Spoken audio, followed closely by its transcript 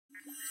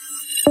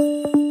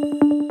Welcome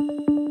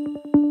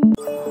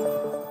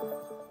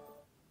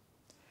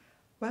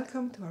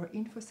to our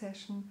info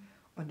session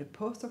on the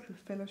Postdoctoral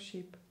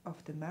Fellowship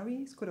of the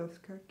Marie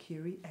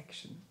Skłodowska-Curie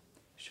Action,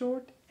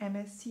 short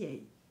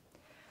MSCA.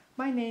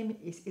 My name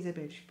is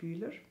Isabel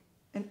Spüler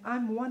and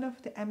I'm one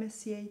of the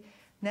MSCA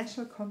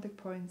national contact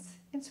points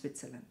in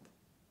Switzerland.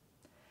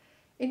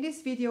 In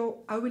this video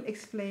I will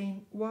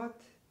explain what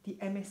the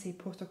MSCA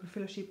Postdoctoral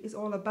Fellowship is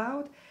all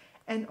about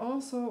and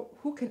also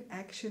who can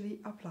actually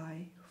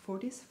apply for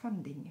this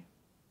funding.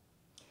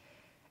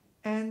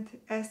 And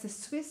as the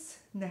Swiss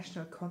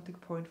national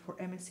contact point for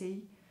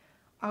MSCA,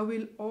 I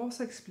will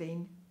also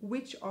explain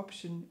which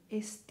option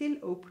is still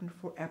open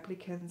for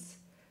applicants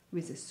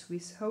with a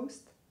Swiss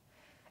host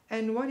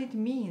and what it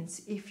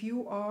means if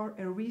you are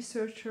a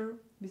researcher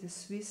with a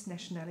Swiss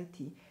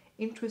nationality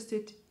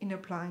interested in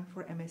applying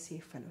for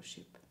MSCA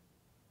Fellowship.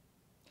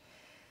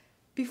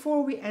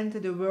 Before we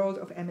enter the world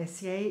of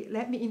MSCA,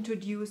 let me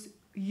introduce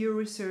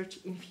Euresearch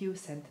in few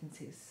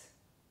sentences.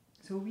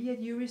 So we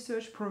at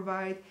Euresearch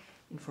provide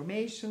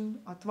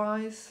information,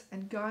 advice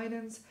and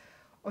guidance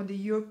on the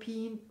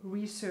European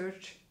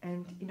Research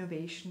and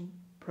Innovation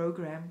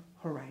Programme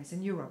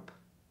Horizon Europe.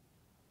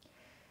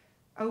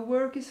 Our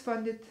work is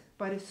funded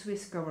by the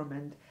Swiss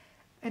government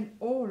and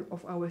all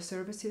of our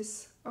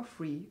services are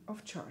free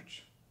of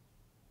charge.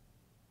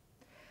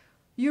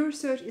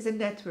 Euresearch is a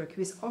network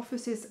with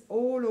offices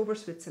all over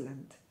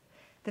Switzerland.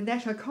 The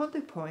national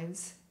contact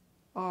points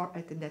are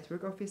at the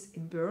network office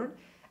in Bern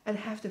and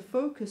have the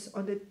focus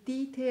on the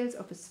details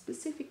of a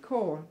specific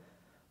call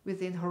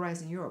within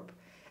Horizon Europe.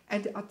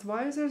 And the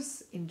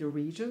advisors in the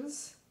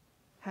regions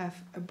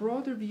have a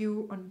broader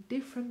view on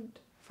different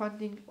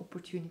funding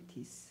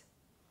opportunities.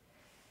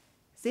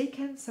 They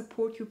can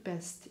support you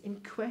best in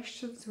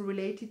questions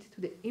related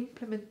to the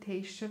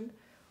implementation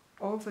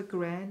of a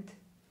grant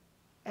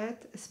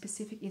at a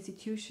specific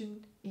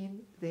institution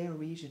in their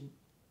region.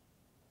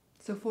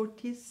 So for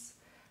this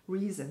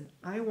reason,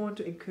 I want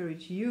to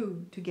encourage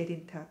you to get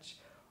in touch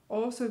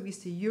also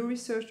with the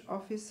Euresearch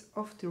office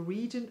of the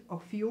region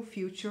of your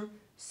future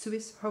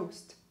Swiss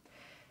host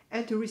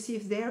and to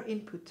receive their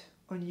input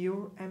on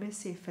your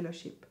MSCA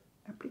Fellowship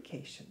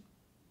application.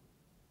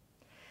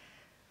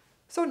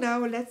 So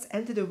now let's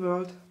enter the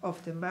world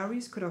of the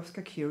Marie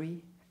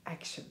Skłodowska-Curie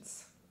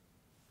actions.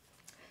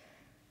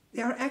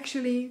 There are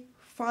actually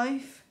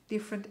 5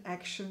 different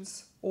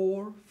actions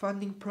or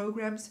funding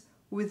programs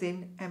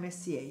within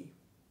MSCA.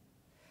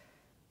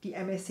 The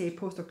MSCA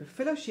Postdoctoral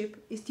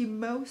Fellowship is the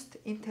most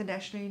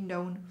internationally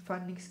known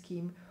funding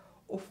scheme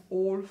of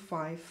all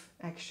 5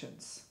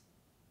 actions.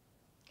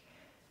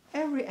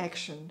 Every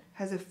action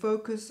has a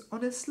focus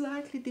on a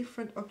slightly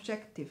different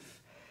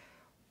objective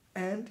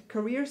and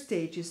career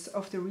stages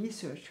of the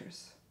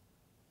researchers.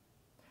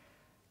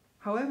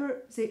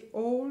 However, they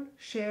all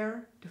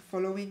share the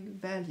following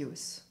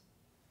values: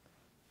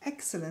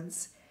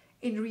 excellence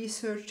in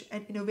research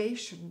and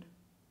innovation,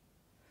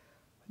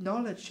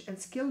 knowledge and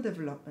skill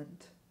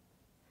development,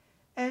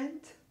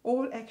 and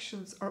all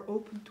actions are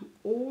open to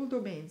all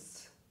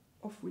domains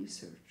of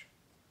research.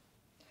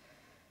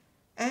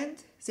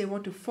 And they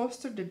want to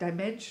foster the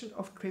dimension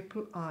of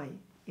III,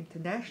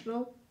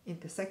 international,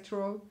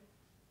 intersectoral,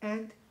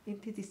 and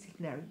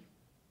interdisciplinary.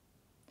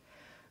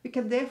 We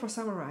can therefore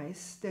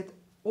summarize that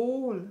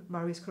all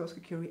Marie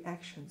Skłodowska-Curie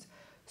actions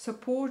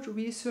support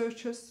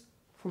researchers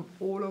from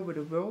all over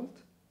the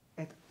world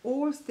at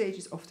all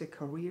stages of their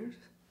careers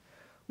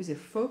with a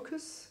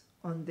focus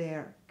on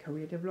their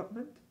career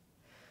development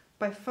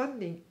by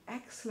funding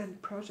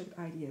excellent project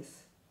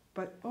ideas,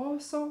 but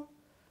also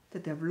the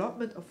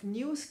development of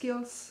new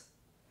skills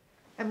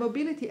and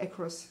mobility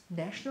across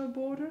national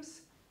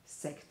borders,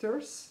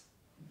 sectors,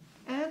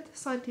 and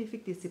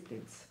scientific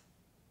disciplines.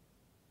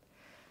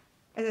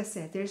 As I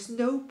said, there is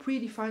no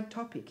predefined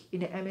topic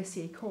in the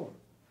MSCA call,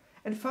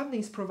 and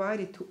funding is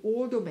provided to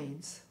all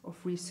domains of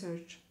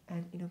research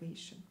and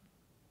innovation.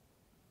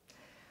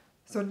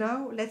 So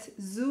now let's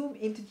zoom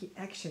into the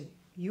action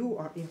you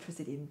are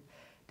interested in,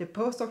 the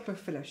Postdoctoral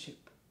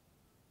Fellowship.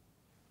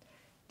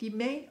 The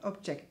main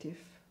objective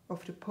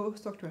of the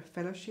Postdoctoral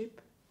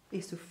Fellowship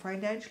is to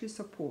financially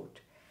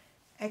support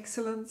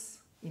excellence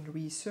in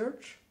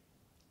research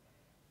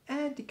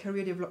and the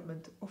career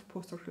development of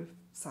postdoctoral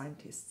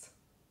scientists.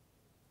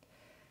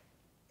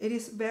 It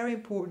is very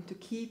important to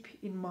keep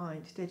in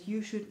mind that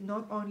you should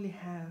not only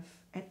have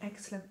an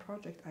excellent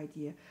project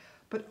idea,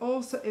 but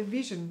also a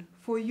vision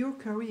for your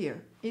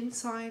career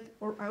inside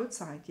or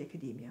outside the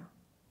academia.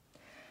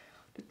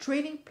 The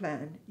training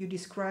plan you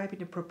describe in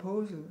the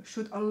proposal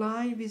should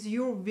align with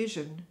your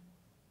vision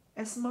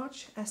as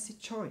much as the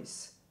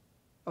choice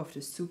of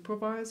the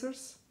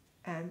supervisors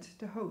and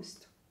the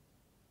host.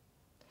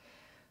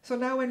 So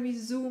now when we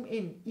zoom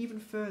in even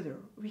further,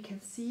 we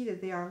can see that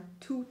there are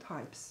 2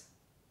 types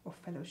of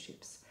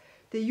fellowships: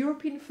 the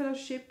European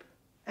Fellowship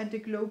and the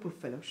Global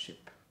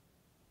Fellowship.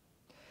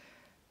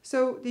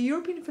 So the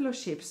European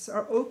Fellowships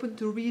are open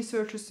to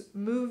researchers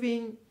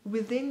moving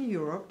within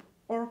Europe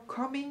or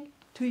coming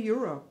to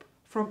Europe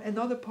from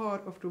another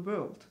part of the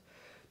world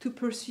to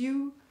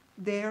pursue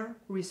their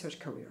research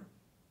career.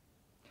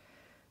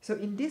 So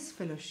in this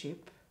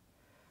fellowship,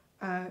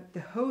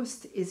 the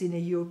host is in a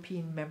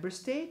European member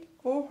state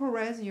or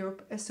Horizon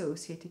Europe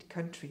associated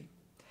country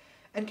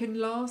and can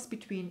last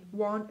between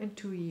 1 and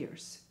 2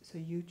 years, so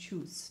you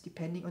choose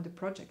depending on the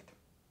project.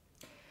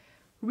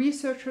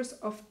 Researchers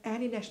of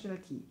any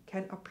nationality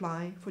can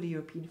apply for the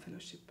European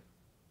Fellowship.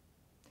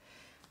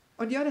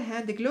 On the other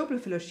hand, the Global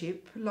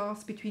Fellowship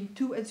lasts between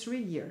 2 and 3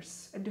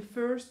 years, and the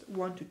first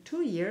 1 to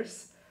 2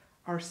 years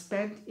are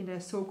spent in a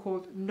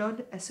so-called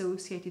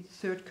non-associated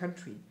third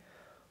country,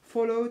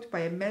 followed by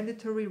a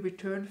mandatory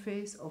return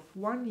phase of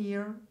 1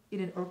 year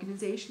in an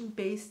organization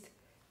based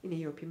in a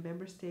European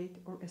member state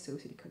or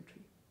associated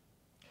country.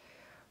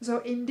 So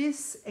in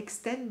this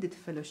extended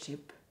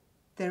fellowship,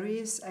 there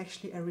is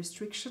actually a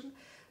restriction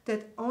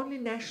that only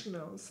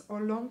nationals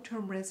or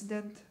long-term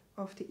residents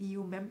of the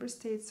EU member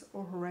states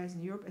or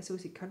Horizon Europe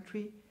associate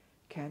country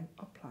can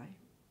apply.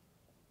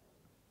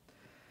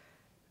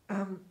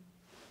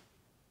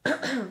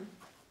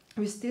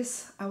 With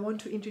this, I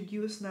want to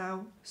introduce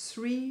now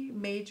 3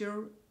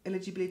 major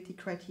eligibility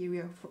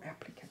criteria for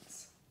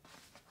applicants.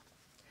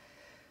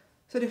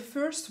 So the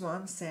first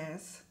one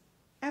says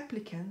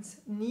applicants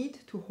need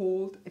to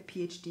hold a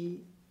PhD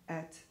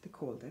at the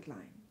call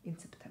deadline in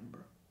September.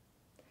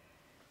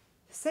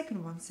 The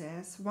second one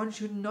says one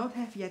should not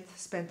have yet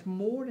spent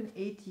more than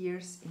 8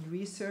 years in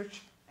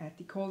research at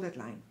the call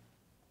deadline.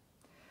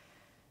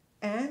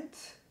 And,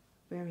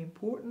 very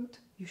important,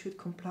 you should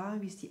comply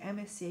with the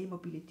MSCA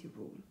mobility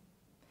rule.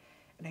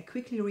 And I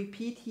quickly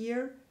repeat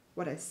here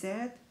what I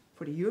said.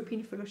 For the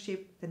European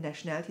Fellowship, the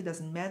nationality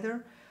doesn't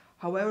matter.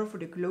 However, for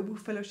the Global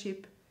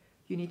Fellowship,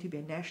 you need to be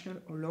a national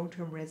or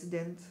long-term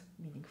resident,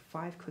 meaning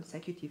 5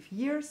 consecutive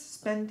years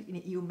spent in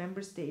an EU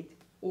member state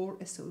or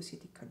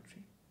associated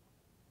country.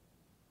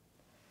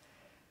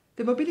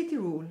 The mobility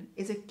rule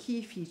is a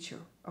key feature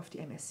of the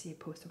MSCA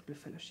Postdoctoral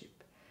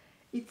Fellowship.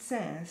 It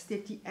says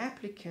that the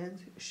applicant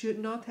should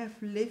not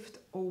have lived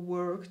or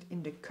worked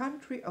in the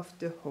country of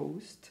the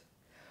host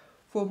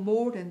for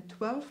more than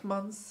 12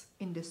 months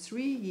in the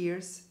 3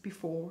 years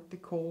before the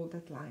call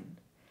deadline,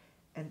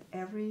 and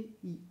every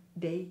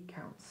day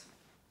counts.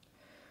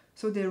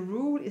 So the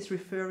rule is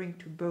referring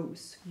to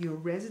both your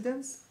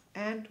residence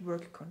and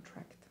work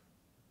contract.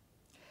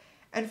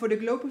 And for the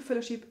Global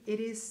Fellowship, it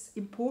is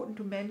important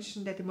to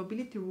mention that the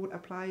mobility rule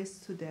applies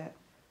to the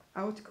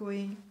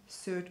outgoing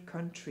third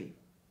country.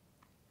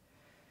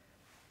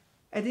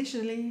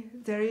 Additionally,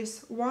 there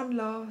is one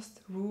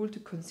last rule to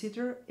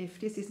consider. If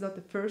this is not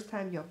the first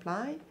time you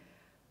apply,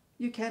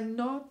 you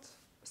cannot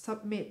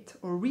submit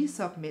or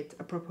resubmit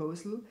a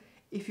proposal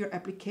if your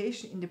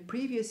application in the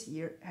previous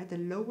year had a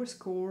lower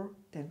score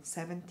than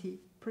 70%.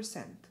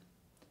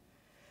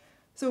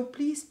 So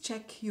please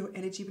check your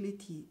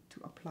eligibility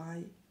to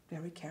apply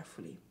very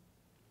carefully.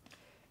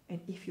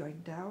 And if you are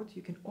in doubt,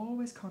 you can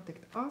always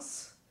contact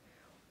us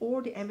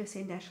or the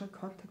MSA national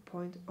contact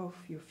point of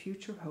your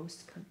future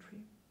host country.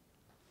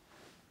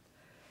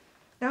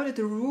 Now that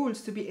the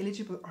rules to be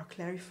eligible are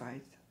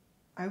clarified,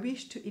 I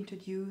wish to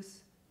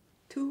introduce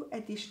 2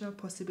 additional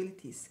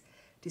possibilities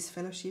this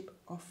fellowship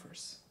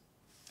offers.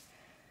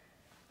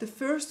 The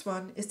first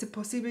one is the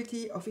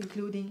possibility of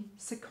including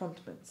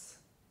secondments,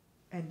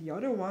 and the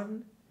other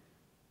one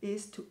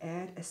is to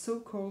add a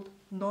so-called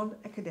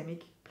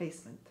non-academic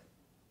placement.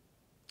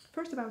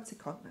 First, about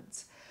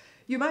secondments.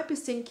 You might be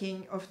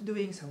thinking of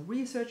doing some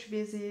research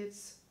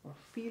visits or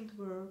field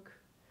work,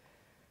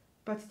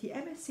 but the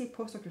MSCA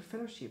Postdoctoral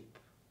Fellowship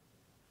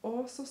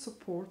also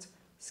supports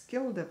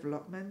skill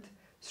development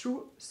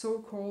through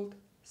so-called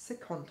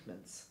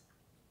secondments.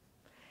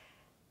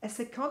 A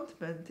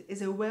secondment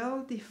is a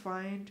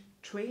well-defined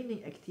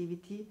training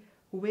activity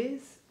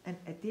with an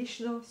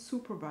additional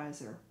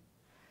supervisor,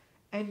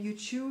 and you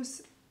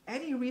choose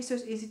any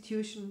research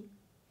institution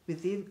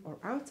within or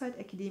outside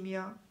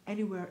academia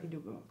anywhere in the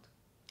world.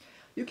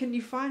 You can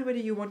define whether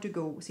you want to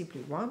go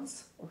simply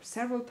once or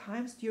several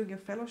times during your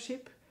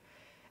fellowship,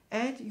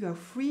 and you are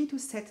free to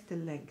set the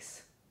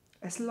length,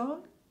 as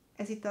long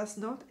as it does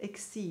not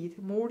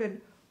exceed more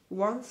than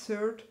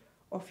 1/3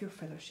 of your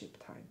fellowship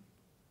time.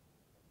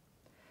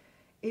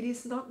 It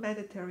is not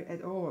mandatory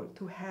at all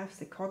to have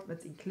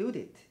secondments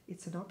included,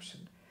 it's an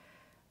option,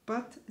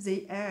 but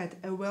they add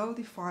a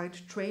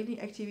well-defined training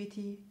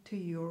activity to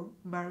your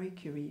Marie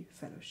Curie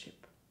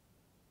Fellowship.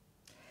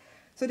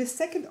 So the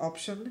second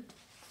option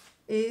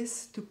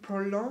is to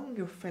prolong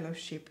your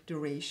fellowship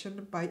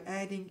duration by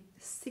adding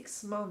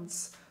 6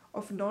 months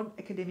of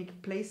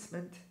non-academic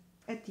placement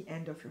at the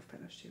end of your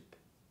fellowship.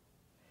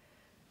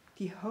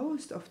 The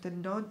host of the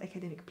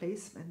non-academic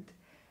placement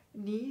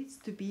needs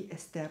to be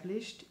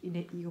established in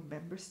an EU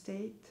member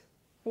state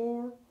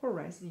or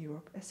Horizon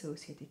Europe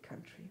associated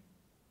country.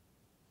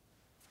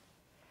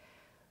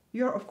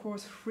 You are of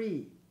course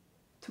free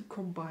to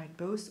combine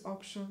both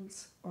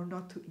options or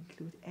not to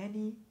include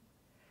any.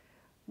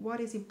 What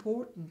is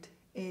important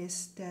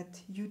is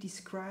that you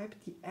describe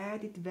the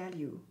added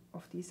value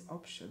of these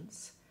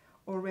options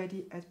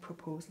already at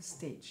proposal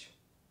stage.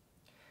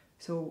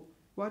 So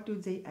what do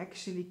they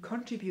actually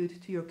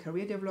contribute to your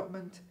career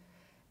development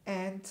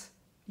and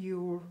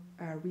your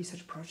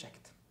research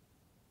project.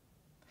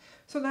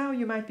 So now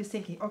you might be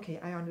thinking, okay,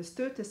 I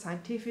understood the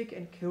scientific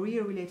and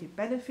career-related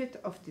benefit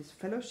of this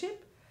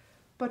fellowship,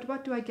 but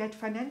what do I get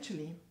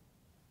financially?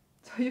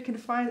 So you can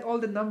find all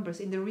the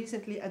numbers in the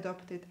recently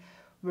adopted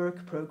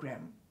work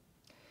program.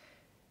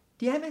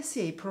 The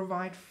MSCA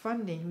provide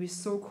funding with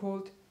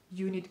so-called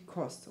unit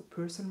costs, or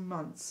person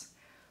months,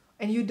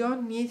 and you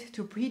don't need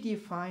to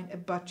predefine a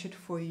budget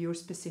for your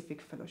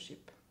specific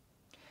fellowship.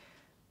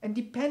 And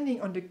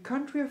depending on the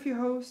country of your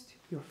host,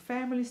 your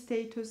family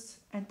status,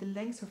 and the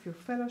length of your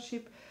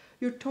fellowship,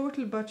 your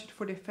total budget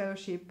for the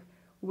fellowship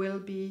will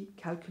be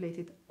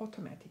calculated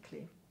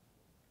automatically.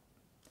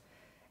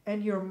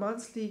 And your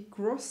monthly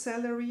gross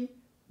salary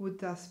would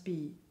thus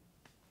be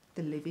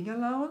the living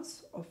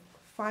allowance of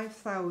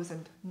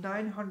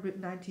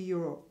 5,990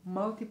 euro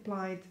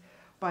multiplied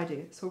by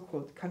the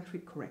so-called country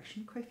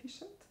correction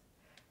coefficient,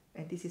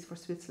 and this is for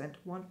Switzerland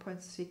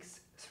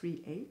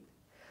 1.638,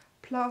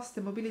 plus the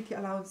mobility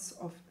allowance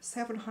of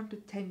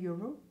 710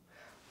 euro,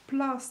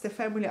 plus the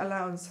family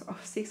allowance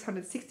of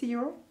 660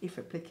 euro, if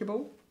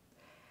applicable.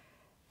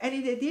 And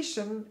in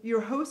addition,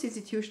 your host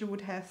institution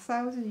would have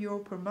 1,000 euro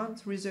per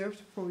month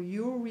reserved for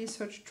your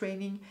research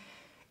training,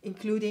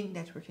 including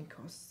networking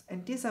costs.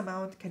 And this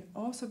amount can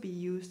also be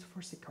used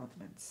for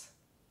secondments.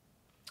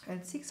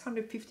 And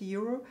 650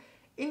 euro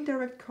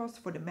indirect cost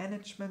for the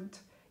management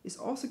is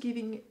also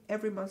giving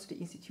every month to the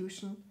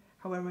institution,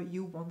 however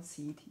you won't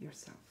see it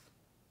yourself.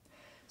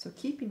 So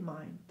keep in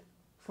mind,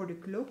 for the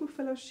global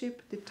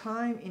fellowship, the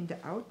time in the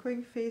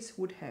outgoing phase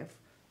would have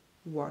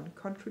one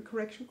country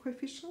correction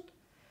coefficient,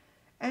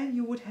 and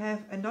you would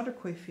have another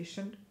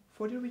coefficient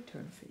for the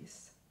return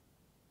phase.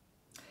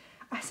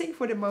 I think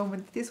for the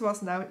moment this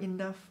was now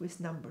enough with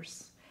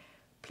numbers.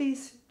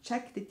 Please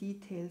check the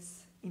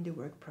details in the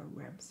work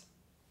programs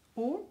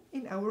or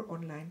in our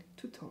online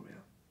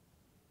tutorial.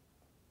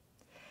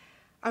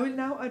 I will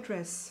now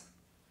address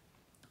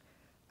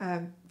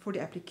for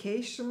the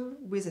application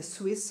with a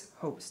Swiss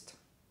host.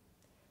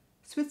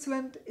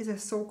 Switzerland is a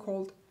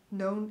so-called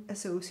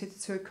non-associated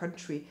third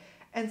country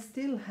and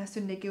still has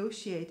to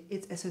negotiate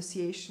its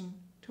association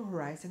to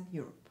Horizon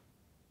Europe.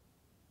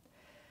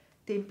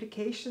 The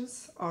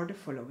implications are the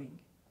following.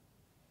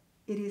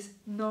 It is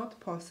not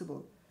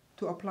possible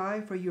to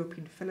apply for a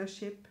European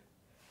fellowship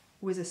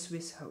with a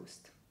Swiss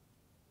host.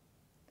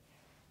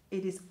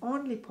 It is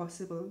only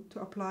possible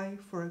to apply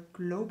for a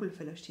global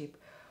fellowship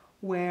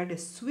where the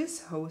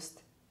Swiss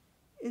host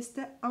is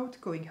the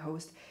outgoing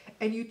host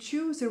and you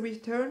choose a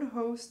return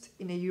host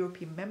in a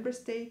European member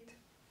state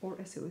or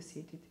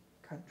associated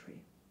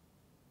country.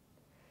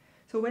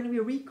 So when we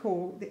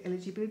recall the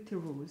eligibility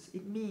rules,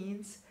 it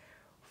means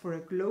for a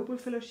global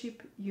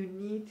fellowship you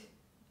need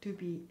to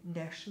be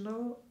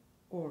national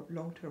or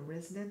long-term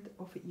resident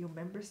of an EU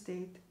member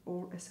state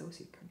or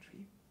associate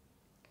country.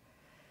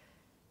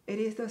 It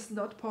is thus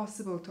not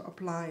possible to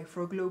apply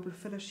for a global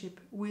fellowship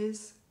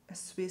with a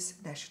Swiss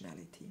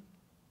nationality.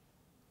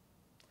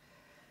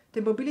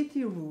 The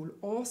mobility rule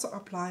also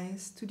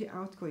applies to the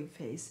outgoing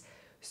phase,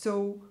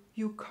 so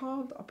you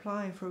can't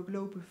apply for a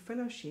global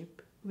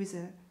fellowship with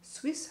a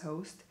Swiss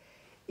host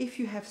if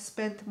you have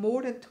spent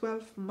more than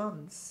 12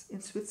 months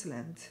in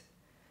Switzerland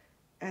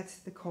at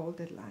the call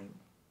deadline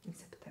in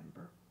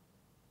September.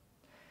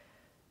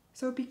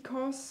 So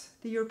because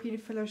the European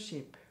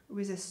fellowship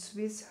with a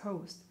Swiss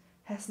host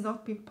has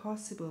not been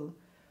possible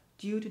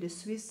due to the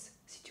Swiss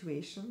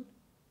situation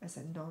as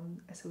a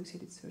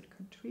non-associated third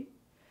country,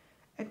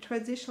 a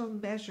transitional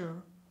measure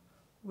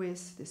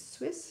with the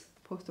Swiss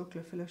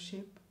Postdoctoral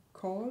Fellowship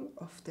call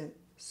of the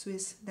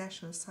Swiss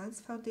National Science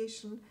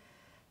Foundation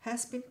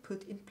has been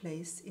put in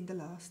place in the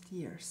last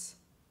years,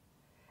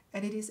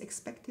 and it is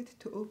expected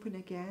to open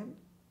again.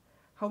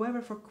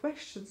 However, for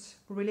questions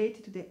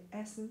related to the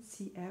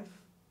SNCF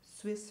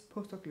Swiss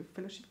Postdoctoral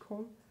Fellowship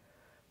call,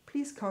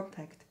 please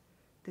contact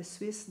the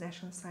Swiss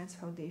National Science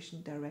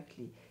Foundation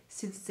directly,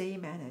 since they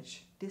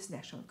manage this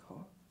national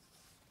call.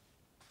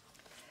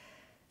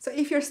 So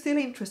if you're still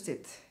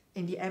interested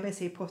in the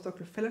MSA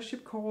Postdoctoral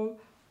Fellowship call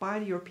by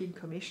the European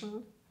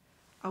Commission,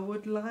 I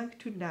would like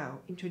to now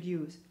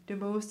introduce the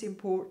most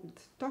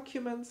important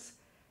documents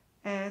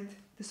and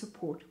the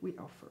support we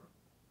offer.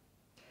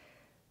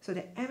 So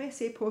the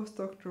MSA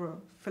Postdoctoral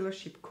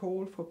Fellowship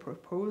call for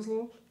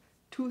proposal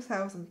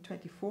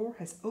 2024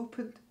 has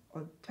opened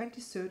on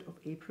 23rd of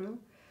April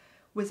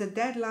with a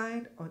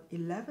deadline on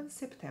 11th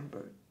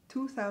September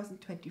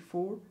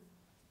 2024,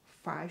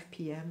 5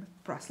 p.m.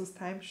 Brussels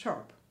time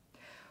sharp.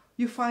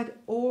 You find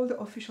all the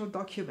official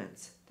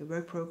documents, the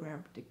work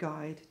program, the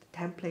guide, the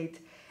template,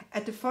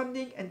 at the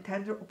Funding and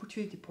Tender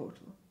Opportunity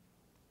portal.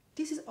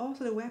 This is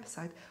also the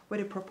website where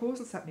the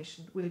proposal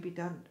submission will be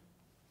done.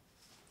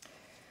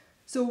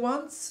 So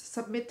once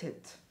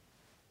submitted,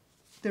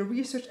 the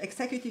Research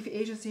Executive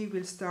Agency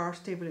will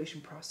start the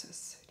evaluation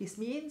process. This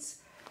means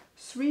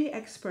 3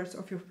 experts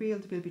of your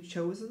field will be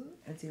chosen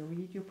and they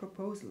read your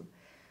proposal.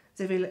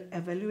 They will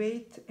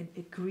evaluate and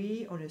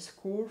agree on a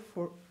score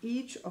for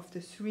each of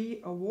the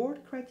 3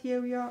 award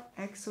criteria: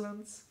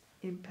 excellence,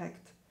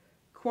 impact,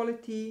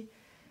 quality,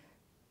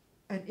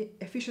 and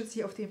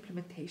efficiency of the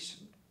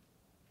implementation.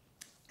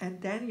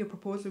 And then your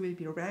proposal will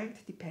be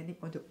ranked depending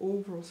on the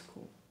overall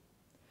score.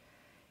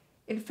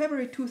 In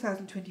February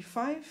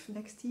 2025,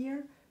 next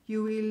year,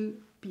 you will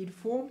be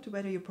informed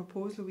whether your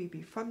proposal will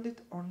be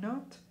funded or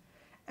not,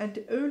 and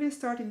the earliest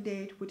starting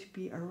date would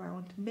be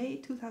around May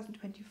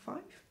 2025,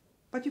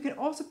 but you can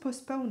also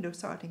postpone the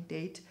starting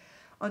date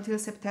until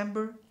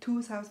September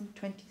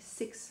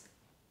 2026.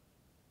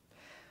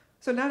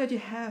 So now that you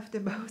have the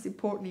most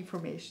important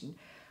information,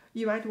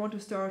 you might want to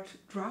start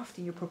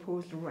drafting your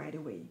proposal right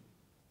away.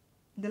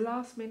 In the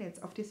last minutes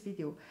of this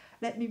video,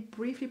 let me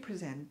briefly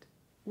present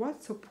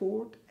what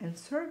support and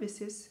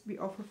services we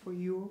offer for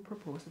your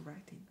proposal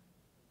writing.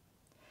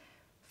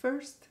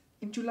 First,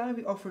 in July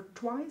we offered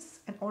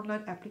twice an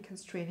online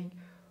applicants training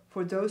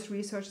for those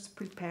researchers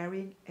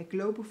preparing a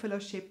global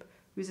fellowship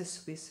with a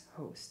Swiss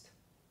host.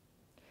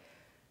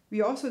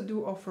 We also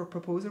do offer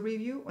proposal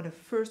review on a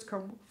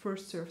first-come,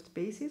 first-served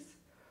basis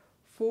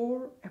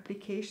for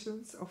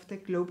applications of the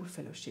global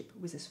fellowship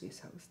with a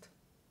Swiss host.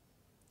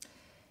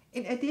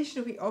 In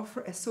addition, we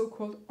offer a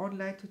so-called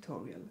online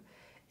tutorial.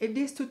 In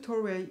this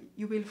tutorial,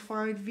 you will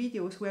find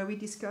videos where we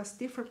discuss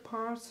different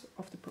parts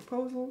of the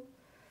proposal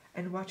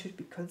and what should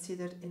be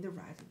considered in the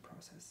writing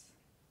process.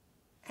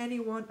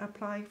 Anyone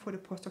applying for the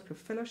postdoctoral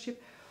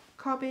fellowship,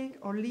 coming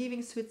or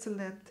leaving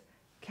Switzerland,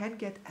 can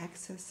get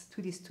access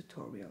to this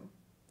tutorial.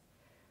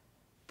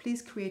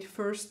 Please create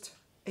first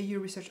a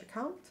Research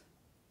account,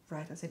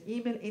 write us an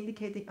email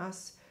indicating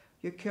us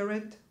your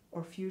current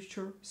or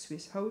future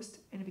Swiss host,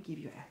 and we give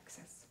you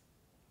access.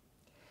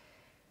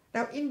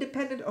 Now,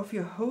 independent of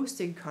your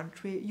hosting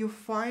country, you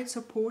find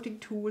supporting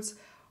tools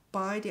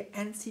by the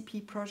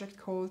NCP project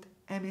called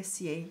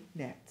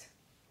MSCANet.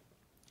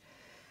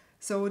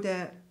 So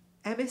the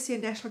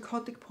MSCA national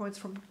contact points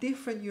from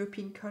different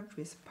European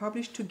countries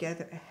publish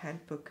together a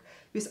handbook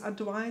with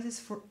advices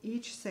for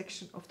each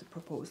section of the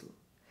proposal.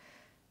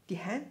 The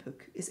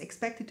handbook is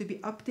expected to be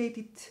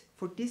updated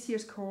for this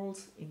year's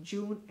calls in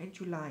June and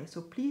July,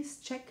 so please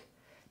check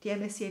the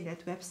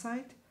MSCANet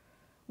website,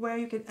 where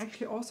you can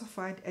actually also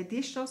find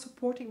additional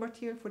supporting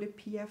material for the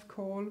PF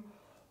call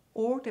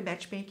or the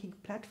matchmaking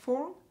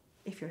platform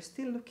if you're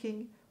still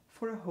looking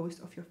for a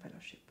host of your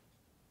fellowship.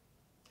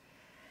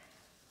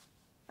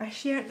 I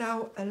shared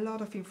now a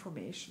lot of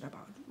information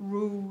about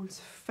rules,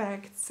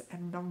 facts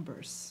and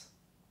numbers.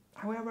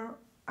 However,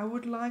 I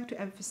would like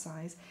to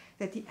emphasize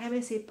that the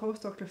MSCA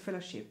Postdoctoral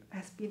Fellowship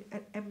has been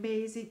an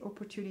amazing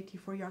opportunity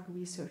for young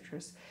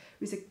researchers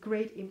with a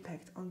great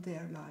impact on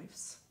their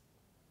lives.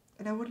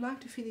 And I would like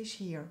to finish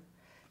here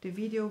the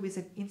video with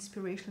an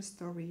inspirational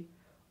story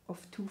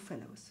of 2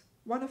 fellows.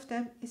 One of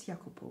them is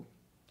Jacopo.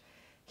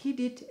 He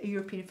did a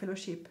European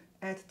fellowship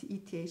at the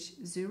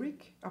ETH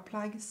Zurich,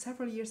 applying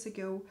several years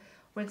ago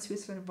when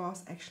Switzerland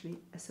was actually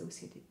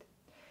associated.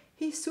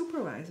 His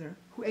supervisor,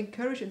 who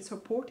encouraged and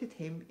supported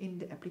him in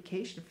the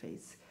application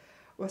phase,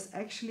 was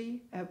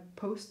actually a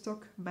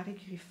postdoc Marie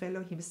Curie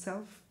fellow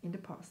himself in the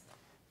past.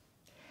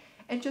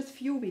 And just a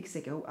few weeks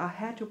ago, I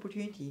had the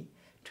opportunity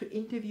to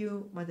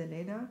interview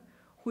Magdalena,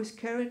 who is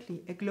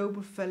currently a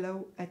global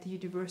fellow at the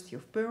University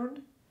of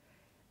Bern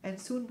and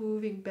soon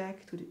moving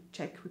back to the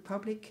Czech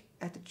Republic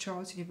at the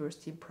Charles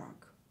University in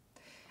Prague.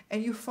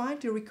 And you find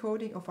the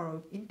recording of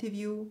our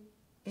interview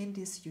in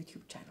this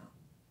YouTube channel.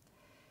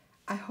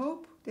 I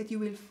hope that you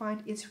will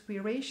find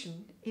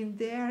inspiration in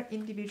their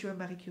individual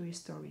Marie Curie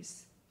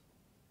stories.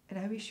 And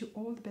I wish you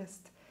all the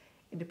best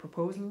in the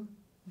proposal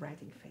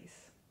writing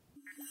phase.